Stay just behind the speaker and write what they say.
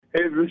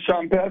Hey, is this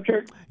Sean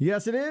Patrick?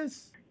 Yes, it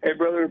is. Hey,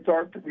 brother, it's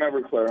Art from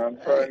Everclear.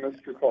 I'm sorry I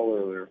missed your call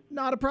earlier.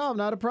 Not a problem,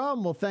 not a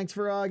problem. Well, thanks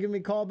for giving me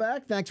a call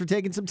back. Thanks for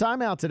taking some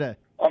time out today.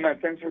 Oh, man,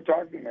 thanks for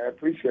talking to me. I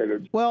appreciate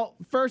it. Well,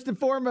 first and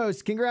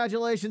foremost,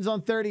 congratulations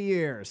on 30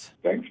 years.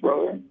 Thanks,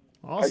 brother.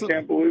 Awesome. I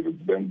can't believe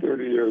it's been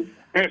 30 years.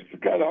 It's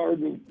kind of hard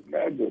to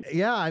imagine.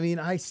 Yeah, I mean,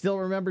 I still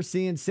remember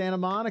seeing Santa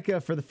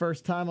Monica for the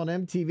first time on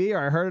MTV, or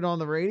I heard it on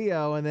the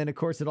radio, and then, of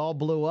course, it all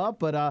blew up.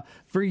 But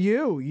for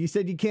you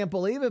said you can't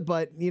believe it,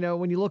 but, you know,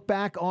 when you look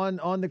back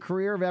on the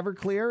career of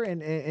Everclear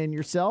and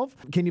yourself,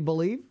 can you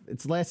believe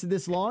it's lasted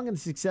this long and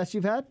the success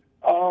you've had?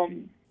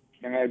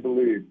 Can I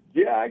believe?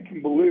 Yeah, I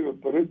can believe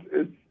it, but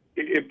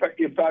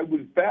if I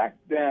was back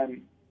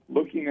then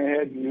looking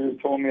ahead and you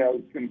told me I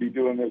was going to be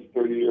doing this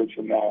 30 years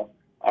from now,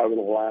 I would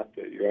have laughed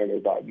at you. I would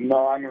have thought,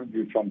 no, I'm going to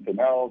do something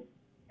else,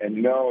 and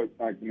no, it's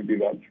not going to be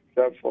that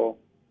successful,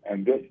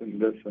 and this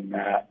and this and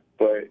that.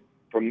 But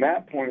from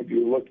that point of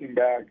view, looking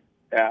back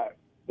at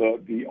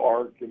the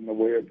arc and the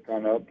way it's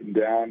gone up and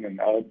down and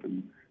up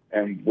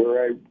and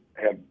where I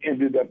have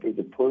ended up as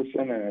a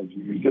person and as a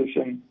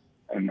musician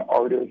and an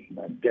artist and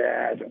a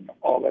dad and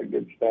all that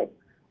good stuff,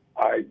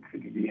 I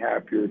couldn't be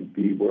happier to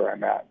be where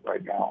I'm at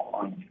right now,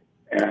 honestly.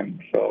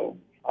 And so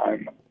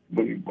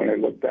when I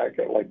look back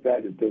at it like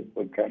that, it does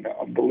look kind of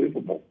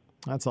unbelievable.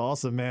 That's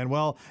awesome, man.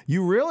 Well,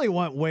 you really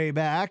went way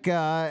back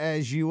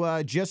as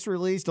you just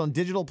released on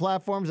digital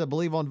platforms, I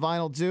believe on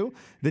vinyl too,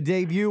 the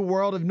debut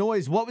World of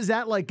Noise. What was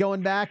that like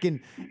going back and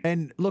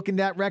looking at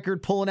that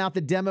record, pulling out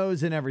the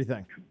demos and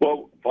everything?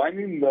 Well,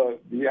 finding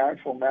the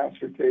actual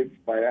master tapes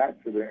by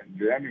accident in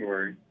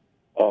January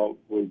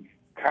was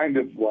kind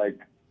of like,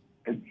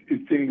 it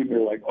seemed to me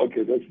like,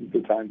 okay, this is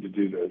the time to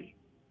do this,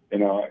 you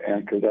know,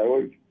 and because I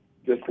always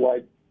just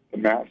liked the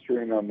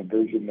mastering on the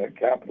version that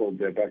Capitol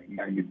did back in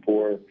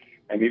 '94,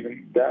 and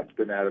even that's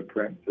been out of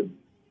print since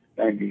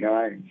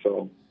 '99.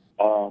 So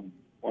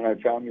when I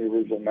found the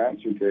original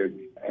master tapes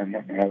and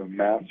had them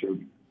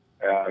mastered,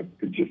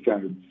 it just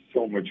sounded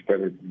so much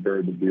better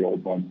compared to the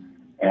old one.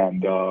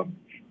 And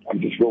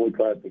I'm just really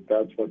glad that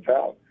that's what's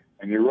out.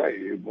 And you're right,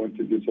 it went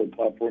to digital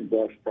platforms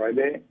last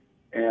Friday,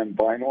 and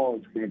vinyl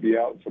is going to be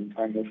out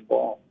sometime this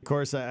fall. Of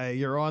course,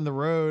 you're on the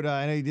road.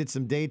 I know you did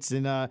some dates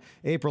in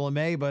April and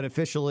May, but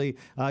officially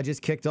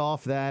just kicked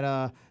off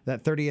that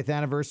 30th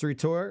anniversary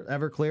tour,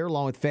 Everclear,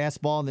 along with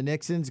Fastball and the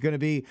Nixons. Going to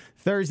be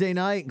Thursday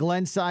night,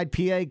 Glenside,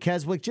 PA,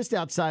 Keswick, just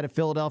outside of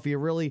Philadelphia.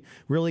 Really,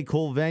 really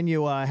cool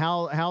venue.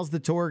 How's the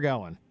tour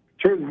going?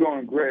 Tour's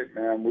going great,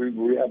 man.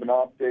 We have an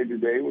off day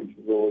today, which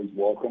is always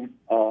welcome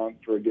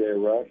for a day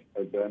of rest.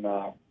 But then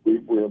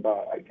we're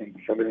about, I think,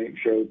 7-8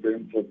 shows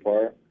in so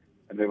far,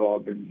 and they've all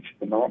been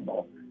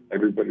phenomenal.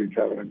 Everybody's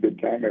having a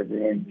good time.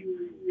 Everyone's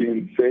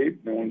being safe.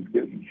 No one's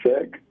getting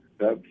sick.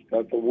 That's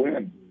a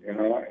win, you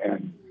know.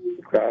 And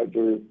the crowds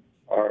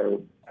are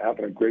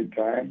having a great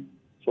time.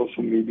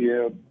 Social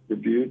media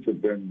reviews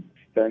have been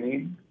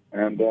stunning,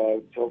 and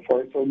so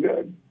far so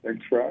good.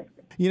 Thanks for asking.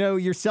 You know,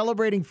 you're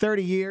celebrating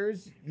 30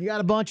 years. You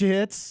got a bunch of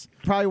hits.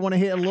 Probably want to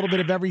hit a little bit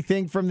of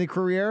everything from the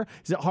career.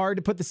 Is it hard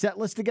to put the set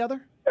list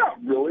together? Not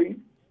really.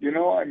 You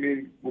know, I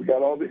mean, we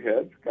got all the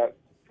hits, got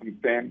some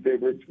fan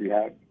favorites we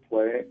have to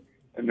play,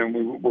 and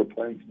then we're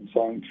playing some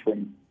songs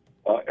from,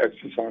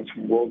 extra songs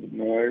from World of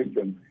Noise,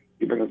 and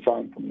even a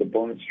song from the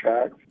bonus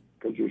tracks,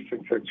 because there's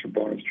 6 extra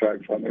bonus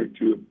tracks on there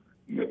too,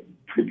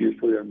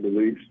 previously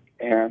unreleased.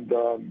 And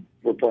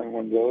we're playing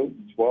one of those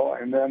as well.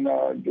 And then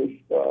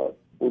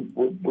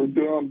we're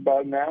doing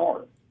about an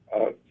hour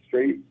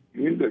straight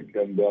music,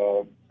 and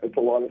it's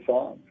a lot of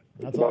songs.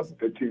 It's about awesome.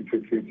 15,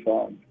 16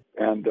 songs.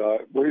 And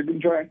we're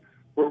even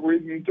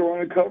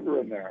throwing a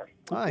cover in there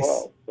nice. As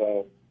well.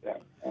 So,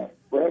 yeah,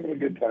 we're having a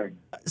good time.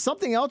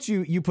 Something else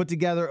you put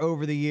together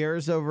over the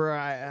years,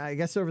 I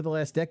guess over the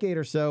last decade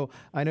or so,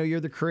 I know you're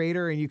the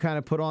creator and you kind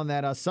of put on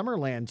that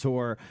Summerland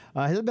tour.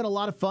 Has it been a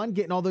lot of fun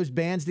getting all those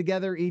bands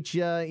together each,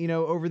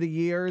 over the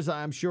years?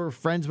 I'm sure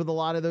friends with a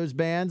lot of those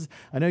bands.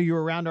 I know you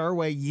were around our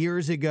way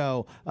years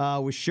ago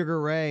with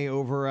Sugar Ray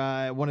over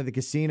at one of the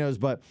casinos,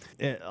 but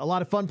a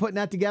lot of fun putting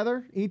that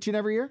together each and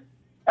every year?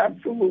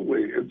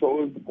 Absolutely. It's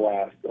always a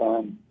blast.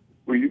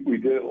 We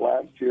did it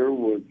last year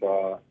with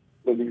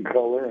Living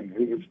Color and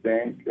Who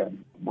Stank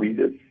and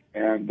Weedus.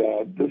 And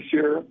this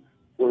year,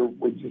 we're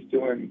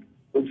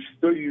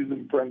still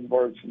using friends of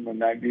ours from the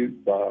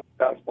 90s,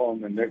 Fastball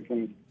and the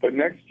Nixons. But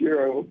next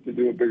year, I hope to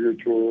do a bigger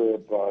tour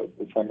of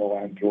the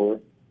Summerland tour.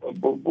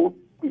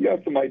 We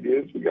got some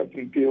ideas. We got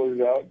some feelers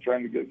out,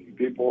 trying to get some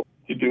people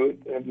to do it.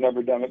 Have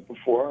never done it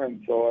before,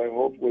 and so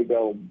hopefully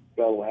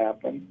that'll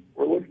happen.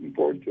 We're looking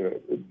forward to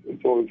it.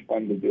 It's always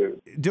fun to do.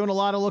 Doing a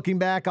lot of looking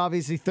back,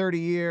 obviously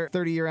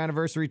 30-year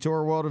anniversary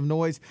tour, World of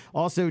Noise.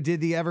 Also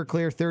did the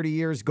Everclear 30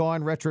 Years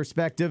Gone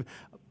retrospective.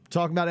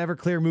 Talking about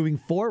Everclear moving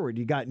forward,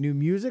 you got new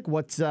music.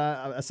 What's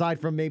aside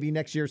from maybe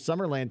next year's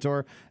Summerland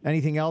tour,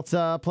 anything else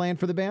planned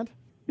for the band?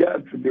 Yeah,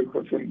 it's a good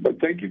question. But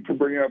thank you for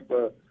bringing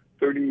up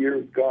 30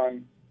 Years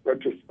Gone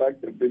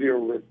video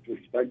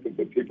retrospective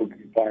that people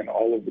can find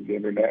all over the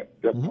internet,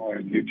 definitely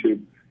on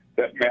YouTube,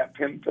 that Matt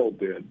Pinfield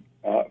did.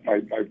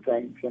 my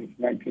friend since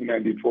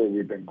 1994.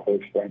 We've been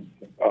close friends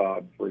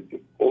for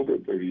over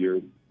 30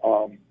 years.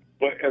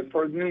 But as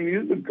far as new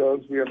music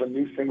goes, we have a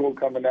new single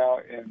coming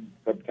out in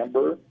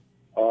September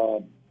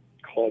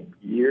called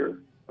Year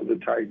of the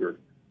Tiger.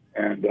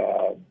 And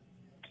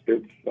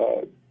it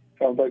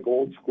sounds like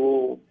old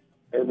school,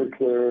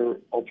 Everclear,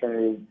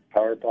 alternative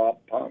power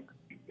pop punk.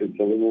 It's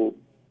a little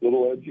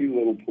edgy, a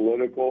little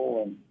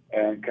political,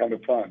 and kind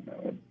of fun.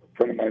 A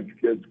friend of mine's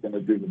kid's going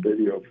to do the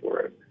video for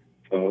it.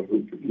 So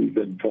he's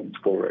in film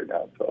school right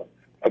now, so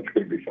that's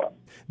going to be fun.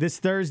 This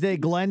Thursday,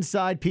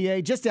 Glenside,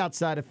 PA, just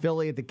outside of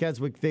Philly at the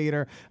Keswick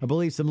Theater. I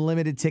believe some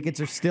limited tickets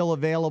are still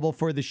available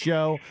for the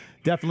show.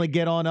 Definitely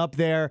get on up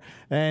there.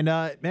 And,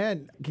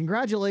 man,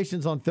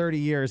 congratulations on 30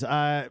 years.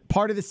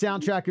 Part of the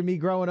soundtrack of me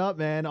growing up,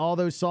 man, all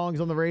those songs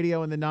on the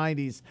radio in the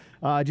 90s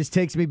just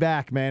takes me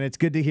back, man. It's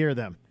good to hear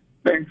them.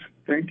 Thanks.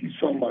 Thank you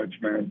so much,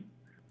 man.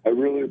 I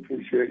really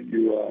appreciate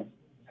you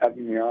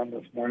having me on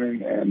this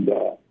morning, and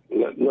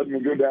let me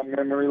go down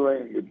memory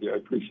lane with you. I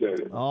appreciate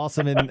it.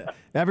 Awesome. And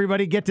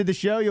everybody get to the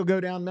show. You'll go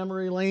down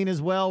memory lane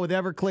as well with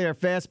Everclear,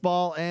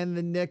 Fastball, and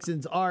the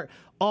Nixons. Art,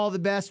 all the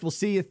best. We'll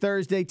see you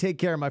Thursday. Take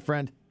care, my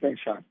friend. Thank